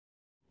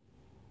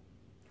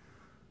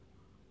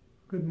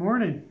Good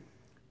morning.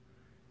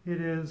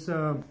 It is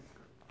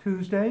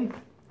Tuesday,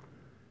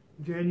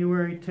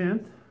 January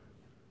 10th,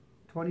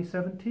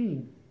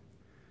 2017.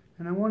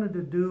 And I wanted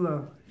to do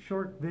a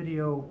short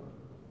video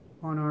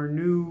on our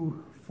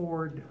new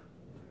Ford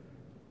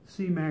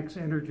C Max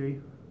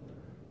Energi,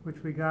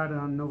 which we got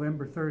on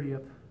November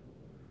 30th.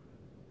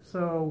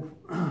 So,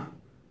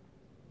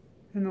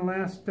 in the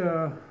last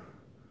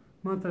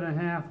month and a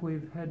half,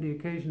 we've had the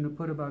occasion to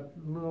put about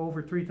a little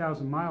over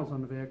 3,000 miles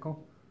on the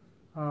vehicle.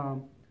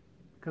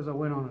 Because I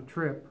went on a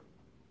trip.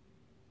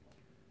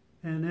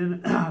 And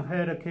then I've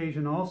had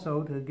occasion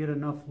also to get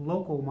enough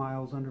local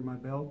miles under my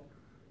belt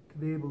to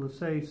be able to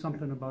say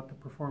something about the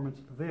performance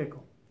of the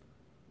vehicle.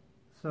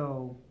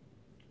 So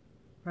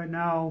right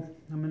now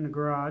I'm in the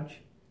garage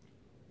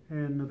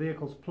and the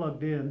vehicle's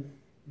plugged in.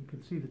 You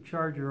can see the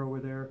charger over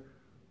there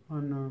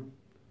on the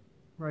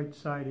right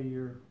side of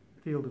your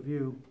field of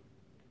view.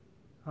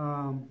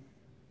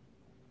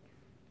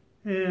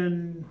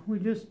 And we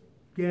just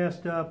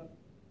gassed up,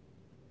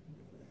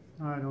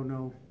 I don't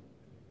know,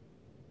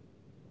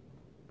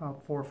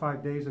 about 4 or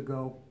 5 days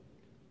ago.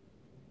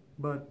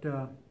 But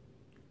I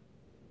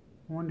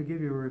wanted to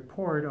give you a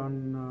report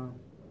on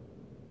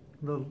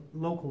the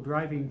local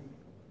driving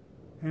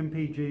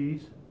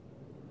MPGs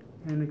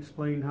and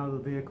explain how the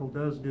vehicle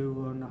does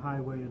do on the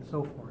highway and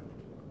so forth.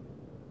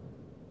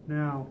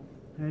 Now,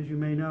 as you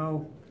may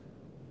know,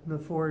 the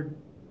Ford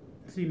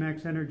C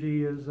Max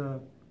Energi is a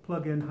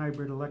plug-in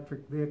hybrid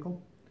electric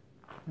vehicle.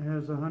 It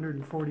has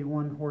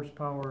 141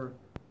 horsepower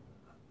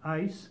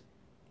ICE,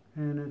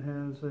 and it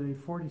has a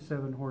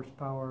 47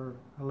 horsepower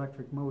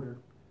electric motor,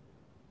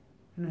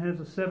 and it has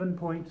a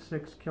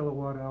 7.6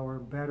 kilowatt hour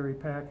battery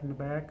pack in the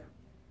back,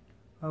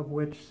 of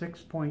which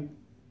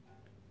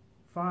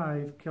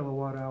 6.5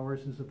 kilowatt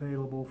hours is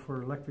available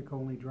for electric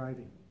only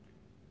driving.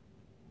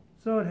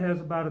 So it has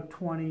about a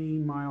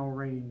 20-mile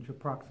range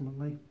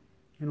approximately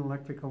in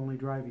electric only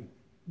driving,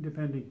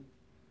 depending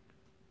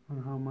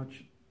on how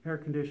much air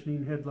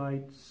conditioning,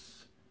 headlights,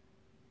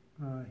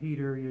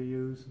 heater you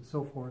use, and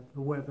so forth,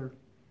 the weather.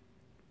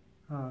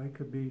 It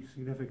could be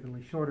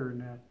significantly shorter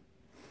than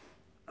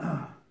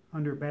that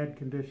under bad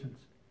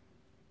conditions.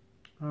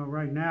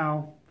 Right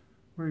now,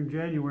 we're in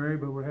January,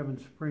 but we're having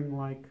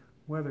spring-like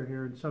weather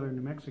here in southern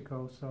New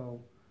Mexico,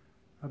 so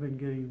I've been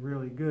getting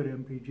really good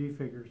MPG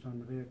figures on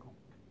the vehicle.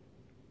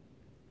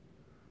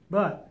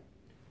 But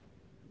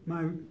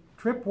my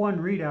Trip 1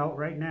 readout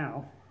right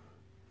now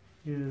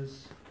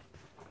is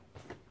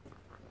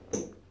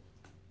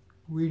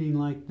reading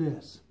like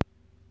this.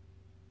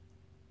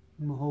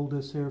 I'm going to hold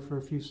this here for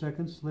a few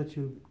seconds, let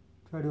you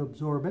try to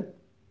absorb it.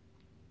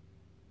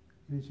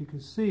 And as you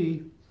can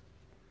see,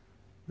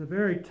 the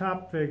very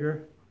top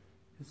figure,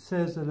 it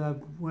says that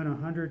I've went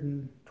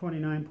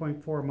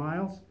 129.4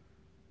 miles.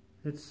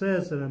 It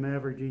says that I'm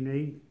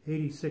averaging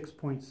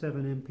 86.7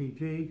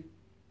 MPG.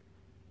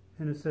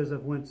 And it says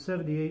I've went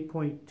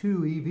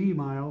 78.2 EV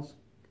miles,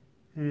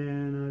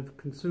 and I've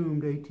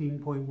consumed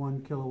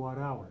 18.1 kilowatt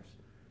hours.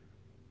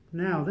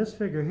 Now, this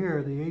figure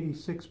here, the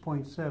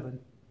 86.7,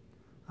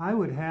 I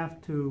would have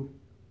to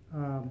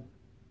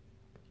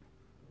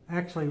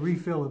actually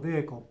refill the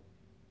vehicle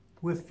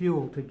with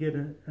fuel to get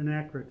an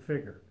accurate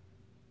figure,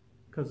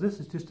 because this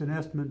is just an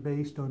estimate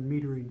based on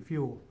metering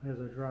fuel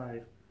as I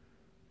drive.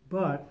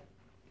 But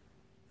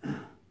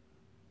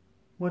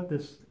what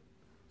this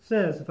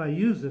says, if I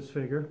use this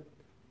figure,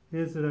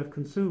 is that I've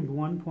consumed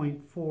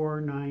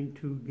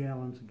 1.492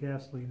 gallons of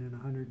gasoline in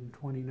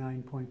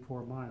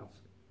 129.4 miles.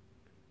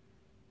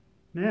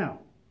 Now,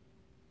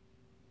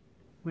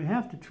 we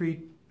have to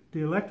treat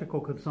the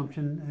electrical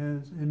consumption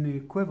as in the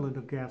equivalent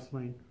of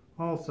gasoline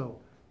also.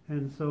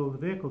 And so the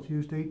vehicle's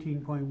used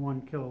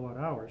 18.1 kilowatt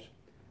hours.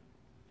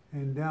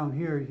 And down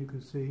here, as you can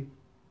see,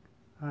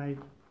 I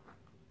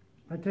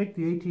take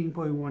the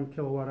 18.1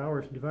 kilowatt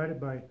hours and divide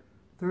it by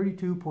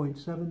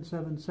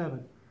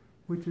 32.777,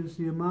 which is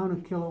the amount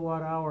of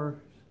kilowatt hours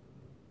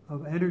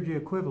of energy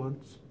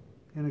equivalents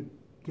in a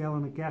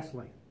gallon of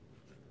gasoline.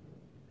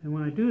 And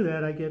when I do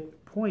that, I get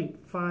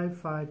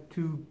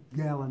 0.552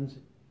 gallons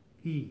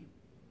E.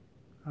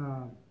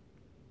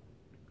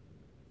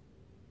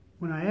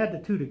 When I add the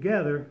two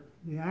together,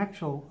 the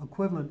actual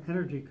equivalent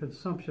energy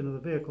consumption of the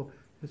vehicle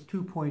is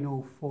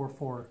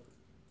 2.044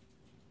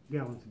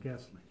 gallons of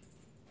gasoline.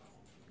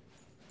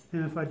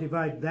 And if I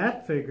divide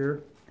that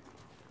figure,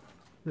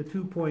 the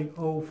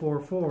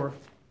 2.044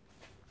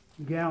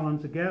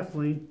 gallons of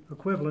gasoline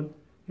equivalent,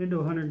 into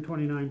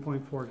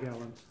 129.4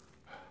 gallons,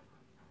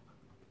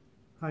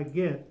 I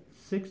get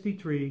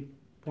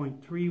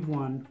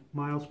 63.31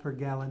 miles per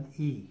gallon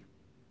E.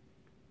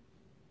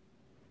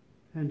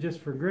 And just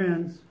for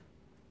grins,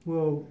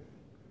 we'll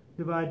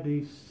divide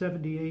the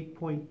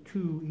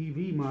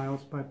 78.2 EV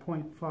miles by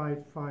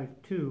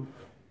 0.552,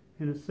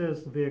 and it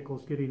says the vehicle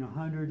is getting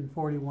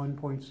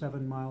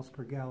 141.7 miles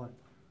per gallon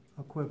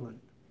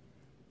equivalent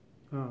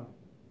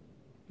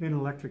in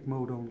electric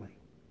mode only.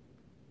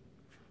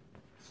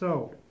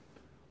 So,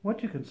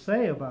 what you can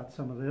say about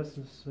some of this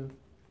is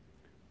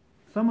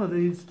some of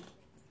these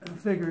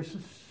figures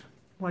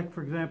like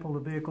for example, the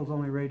vehicle's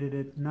only rated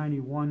at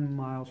 91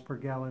 miles per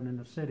gallon in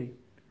the city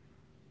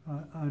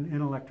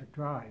in electric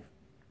drive.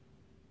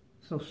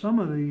 So some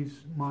of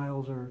these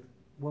miles are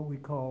what we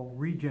call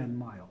regen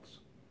miles.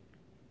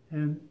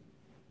 And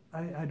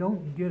I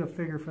don't get a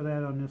figure for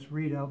that on this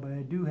readout, but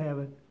I do have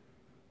it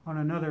on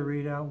another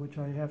readout, which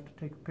I have to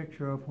take a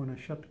picture of when I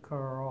shut the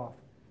car off.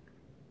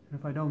 And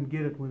if I don't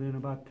get it within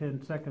about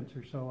 10 seconds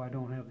or so, I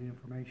don't have the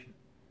information.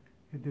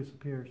 It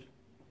disappears.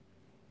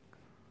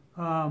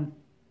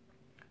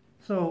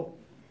 So,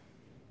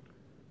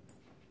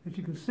 as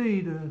you can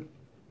see, the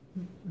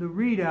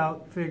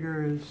readout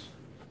figure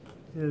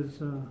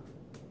is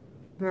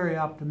very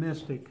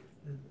optimistic.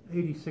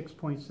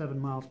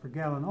 86.7 miles per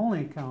gallon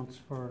only accounts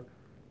for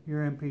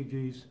your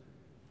MPGs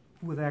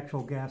with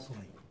actual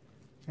gasoline.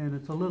 And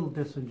it's a little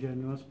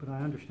disingenuous, but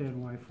I understand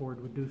why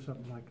Ford would do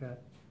something like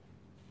that.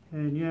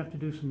 And you have to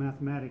do some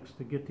mathematics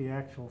to get the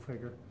actual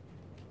figure.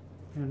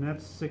 And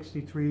that's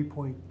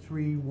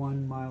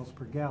 63.31 miles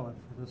per gallon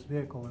for this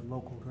vehicle in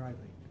local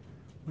driving,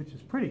 which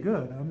is pretty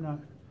good. I'm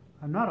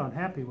not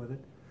unhappy with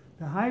it.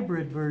 The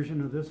hybrid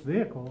version of this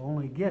vehicle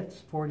only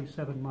gets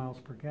 47 miles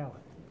per gallon.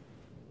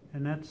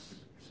 And that's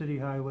city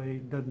highway,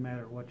 doesn't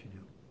matter what you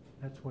do.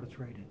 That's what it's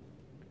rated.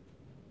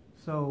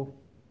 So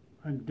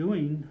I'm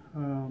doing,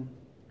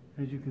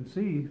 as you can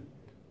see,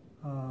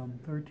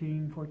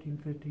 13, 14,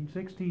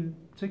 15,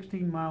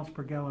 16 miles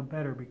per gallon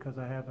better because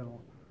I have an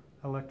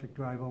electric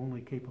drive only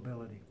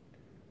capability.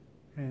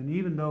 And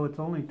even though it's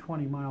only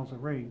 20 miles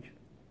of range,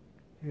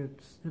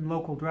 it's in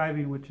local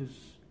driving, which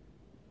is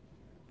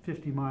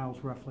 50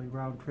 miles roughly,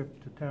 round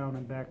trip to town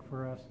and back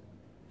for us,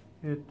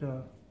 it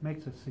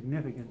makes a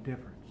significant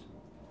difference.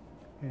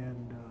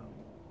 And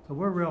so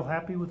we're real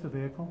happy with the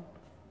vehicle.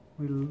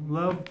 We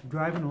love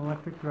driving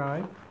electric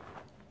drive.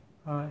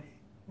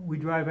 We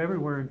drive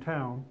everywhere in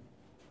town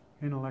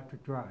in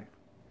electric drive.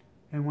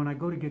 And when I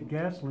go to get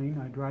gasoline,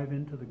 I drive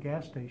into the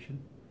gas station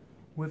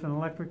with an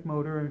electric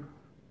motor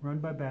run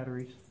by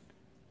batteries.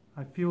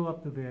 I fuel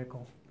up the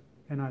vehicle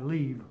and I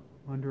leave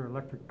under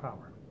electric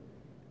power.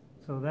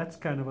 So that's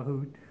kind of a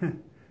hoot.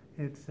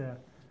 It's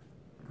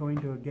going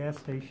to a gas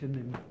station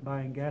and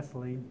buying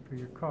gasoline for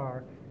your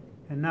car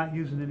and not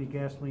using any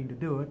gasoline to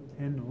do it,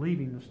 and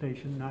leaving the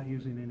station not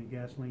using any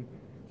gasoline.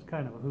 It's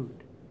kind of a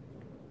hoot.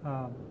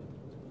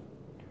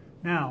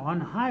 Now, on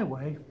the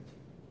highway,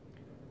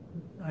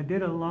 I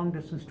did a long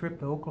distance trip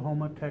to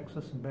Oklahoma,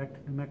 Texas, and back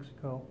to New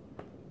Mexico.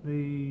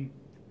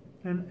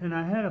 And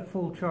I had a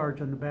full charge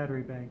on the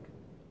battery bank.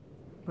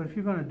 But if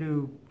you're going to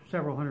do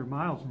several hundred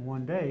miles in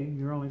one day,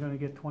 you're only going to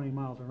get 20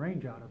 miles of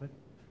range out of it.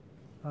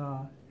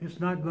 It's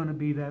not going to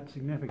be that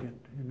significant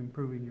in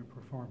improving your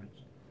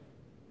performance.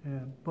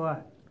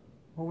 But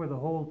over the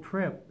whole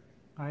trip,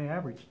 I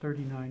averaged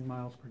 39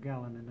 miles per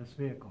gallon in this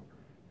vehicle.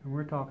 And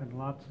we're talking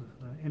lots of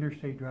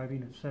interstate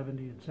driving at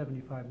 70 and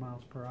 75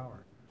 miles per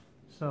hour.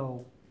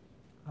 So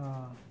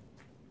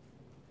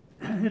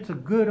it's a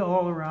good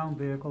all-around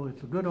vehicle.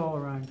 It's a good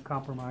all-around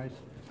compromise.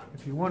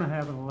 If you want to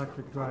have an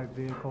electric drive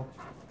vehicle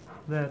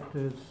that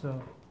is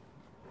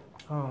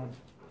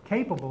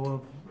capable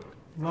of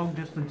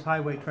long-distance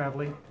highway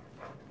traveling,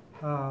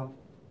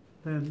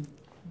 then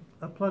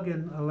a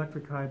plug-in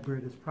electric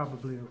hybrid is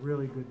probably a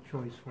really good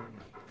choice for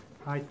you,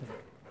 I think.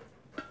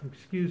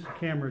 Excuse the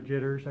camera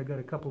jitters. I got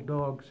a couple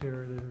dogs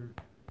here that are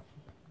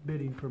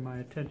bidding for my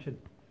attention.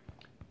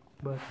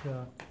 But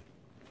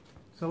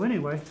so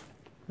anyway,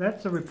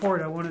 that's the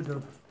report I wanted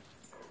to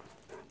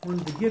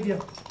give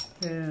you.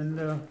 And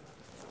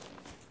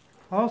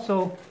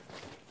also,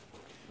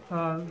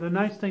 the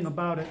nice thing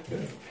about it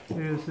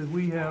is that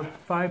we have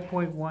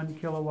 5.1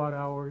 kilowatt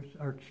hours,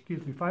 or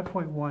excuse me,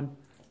 5.1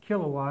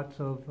 kilowatts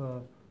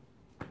of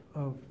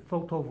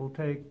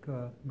photovoltaic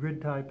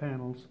grid tie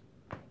panels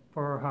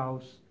for our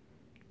house,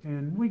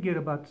 and we get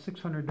about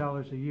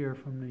 $600 a year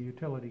from the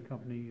utility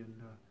company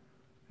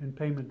in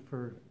payment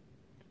for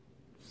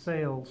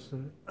sales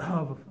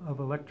of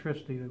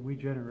electricity that we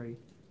generate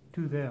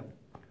to them.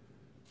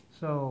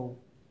 So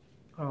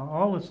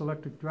all this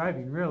electric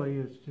driving really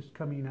is just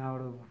coming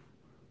out of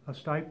a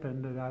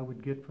stipend that I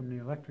would get from the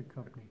electric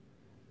company.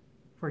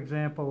 For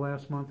example,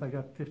 last month I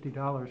got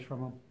 $50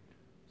 from them.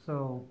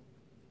 So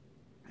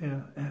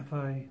if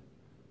I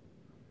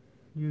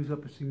use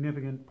up a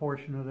significant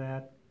portion of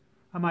that,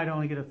 I might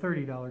only get a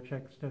 $30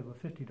 check instead of a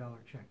 $50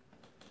 check.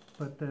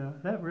 But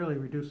that really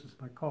reduces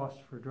my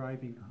cost for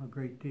driving a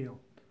great deal.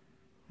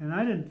 And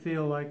I didn't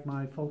feel like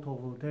my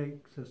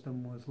photovoltaic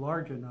system was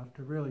large enough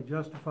to really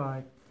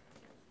justify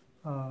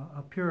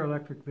a pure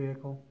electric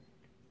vehicle,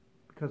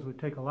 because it would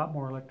take a lot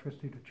more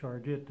electricity to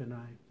charge it than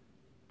I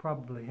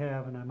probably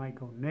have, and I might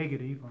go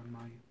negative on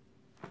my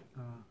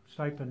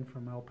stipend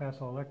from El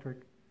Paso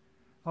Electric.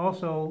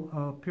 Also,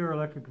 a pure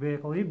electric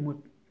vehicle, even with,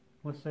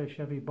 let's say, a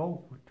Chevy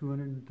Bolt with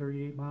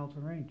 238 miles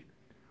of range,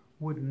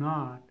 would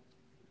not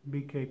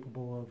be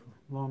capable of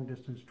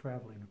long-distance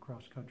traveling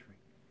across country.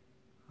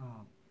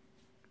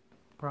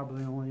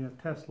 Probably only a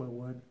Tesla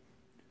would,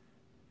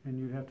 and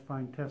you'd have to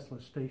find Tesla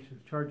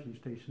stations, charging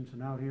stations,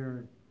 and out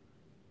here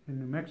in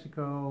New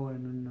Mexico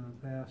and in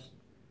the vast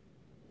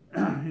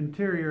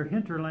interior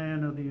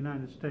hinterland of the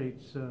United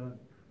States,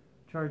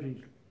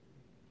 charging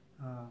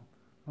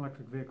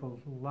electric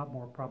vehicles is a lot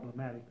more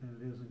problematic than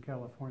it is in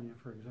California,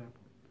 for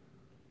example,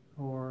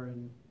 or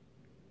in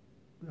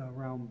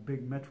around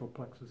big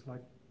metroplexes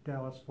like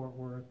Dallas, Fort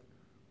Worth,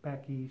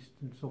 back east,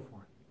 and so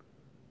forth.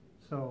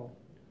 So,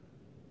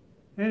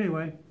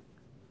 anyway,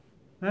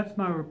 that's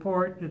my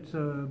report. It's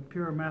a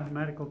pure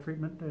mathematical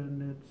treatment,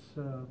 and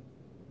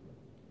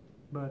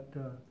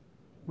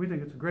we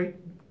think it's a great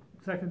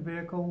second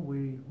vehicle.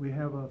 We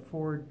have a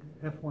Ford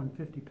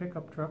F-150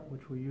 pickup truck,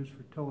 which we use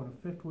for towing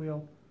a fifth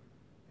wheel,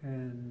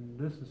 and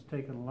this has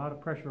taken a lot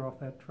of pressure off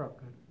that truck.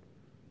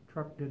 The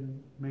truck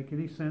didn't make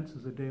any sense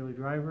as a daily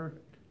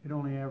driver. It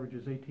only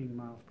averages 18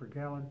 miles per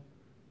gallon,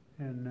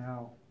 and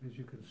now, as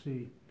you can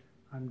see,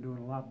 I'm doing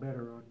a lot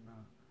better on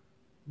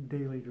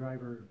daily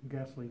driver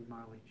gasoline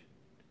mileage.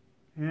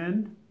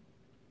 And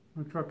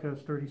the truck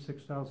has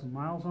 36,000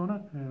 miles on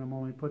it, and I'm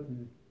only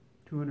putting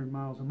 200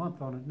 miles a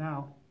month on it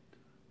now,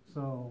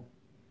 so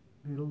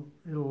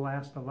it'll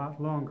last a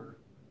lot longer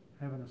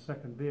having a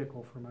second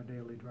vehicle for my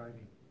daily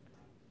driving.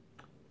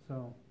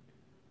 So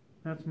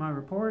that's my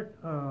report.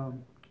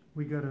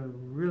 We got a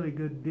really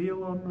good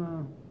deal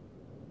on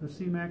the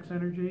C Max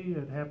Energy.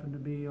 It happened to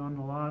be on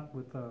the lot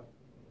with a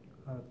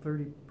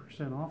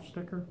 30% off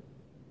sticker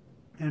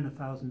and a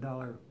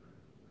 $1,000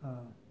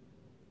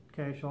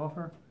 cash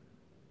offer.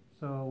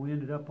 So we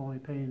ended up only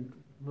paying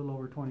a little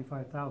over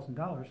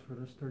 $25,000 for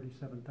this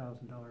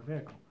 $37,000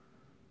 vehicle.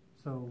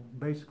 So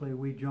basically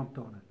we jumped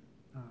on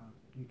it.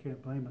 You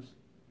can't blame us.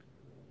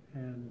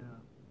 And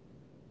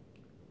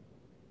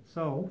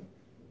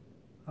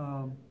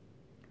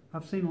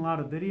I've seen a lot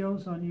of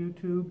videos on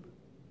YouTube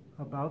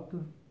about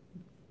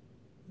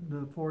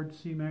the Ford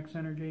C Max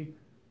Energy,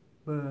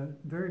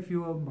 but very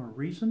few of them are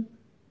recent.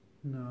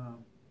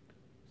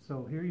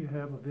 So here you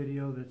have a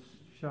video that's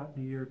shot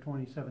in the year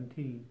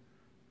 2017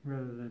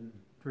 rather than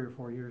 3 or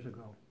 4 years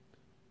ago.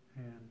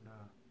 And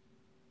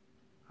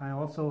I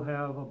also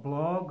have a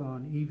blog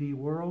on EV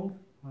World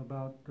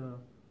about the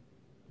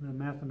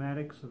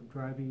mathematics of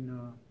driving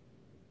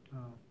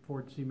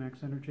Ford C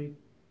Max Energy.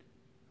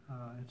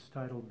 It's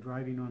titled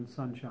Driving on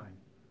Sunshine.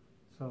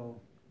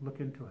 So look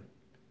into it.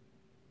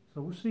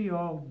 So we'll see you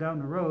all down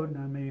the road, and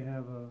I may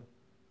have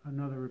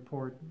another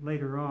report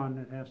later on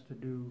that has to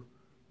do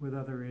with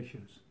other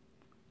issues.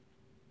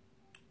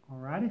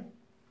 Alrighty?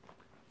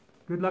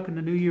 Good luck in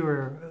the new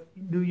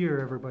year,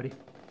 everybody.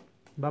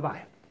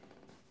 Bye-bye.